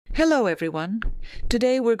Hello everyone.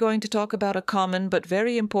 Today we're going to talk about a common but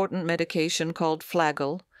very important medication called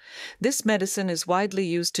Flagyl. This medicine is widely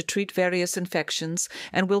used to treat various infections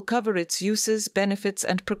and will cover its uses, benefits,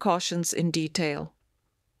 and precautions in detail.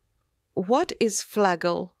 What is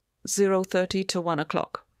Flagyl 0:30 to 1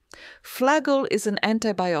 o'clock? Flagyl is an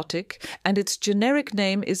antibiotic and its generic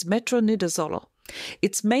name is Metronidazole.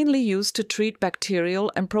 It's mainly used to treat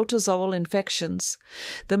bacterial and protozoal infections.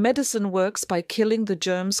 The medicine works by killing the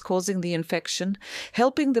germs causing the infection,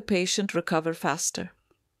 helping the patient recover faster.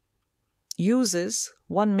 Uses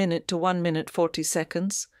 1 minute to 1 minute 40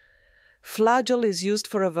 seconds. Flagyl is used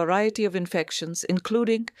for a variety of infections,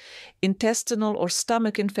 including intestinal or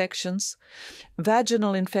stomach infections,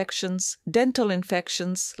 vaginal infections, dental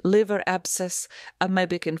infections, liver abscess,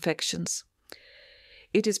 amoebic infections.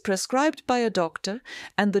 It is prescribed by a doctor,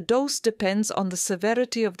 and the dose depends on the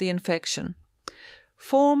severity of the infection.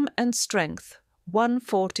 Form and strength,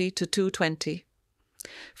 140 to 220.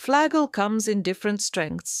 Flagyl comes in different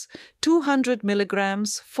strengths, 200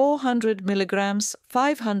 milligrams, 400 milligrams,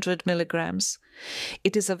 500 milligrams.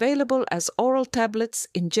 It is available as oral tablets,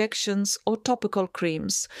 injections, or topical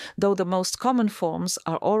creams, though the most common forms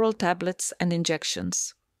are oral tablets and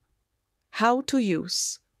injections. How to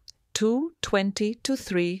use: 220 to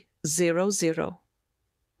 300.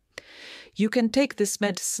 You can take this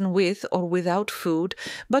medicine with or without food,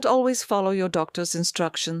 but always follow your doctor's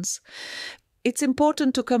instructions. It's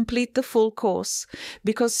important to complete the full course,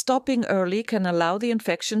 because stopping early can allow the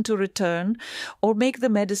infection to return or make the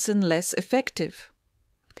medicine less effective.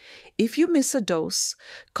 If you miss a dose,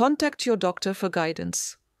 contact your doctor for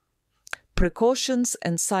guidance. Precautions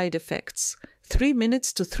and side effects: 3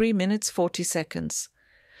 minutes to 3 minutes 40 seconds.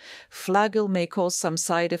 Flagyl may cause some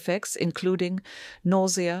side effects, including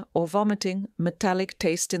nausea or vomiting, metallic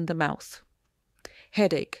taste in the mouth.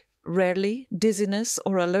 Headache, rarely dizziness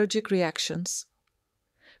or allergic reactions.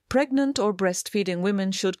 Pregnant or breastfeeding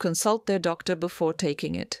women should consult their doctor before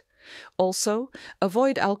taking it. Also,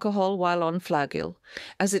 avoid alcohol while on Flagyl,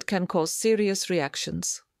 as it can cause serious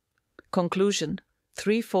reactions. Conclusion: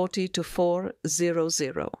 340 to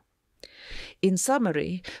 400. In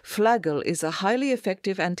summary, Flagyl is a highly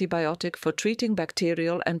effective antibiotic for treating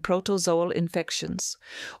bacterial and protozoal infections.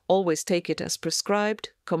 Always take it as prescribed,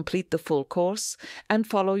 complete the full course, and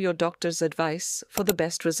follow your doctor's advice for the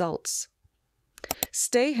best results.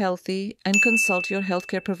 Stay healthy and consult your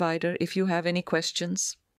healthcare provider if you have any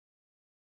questions.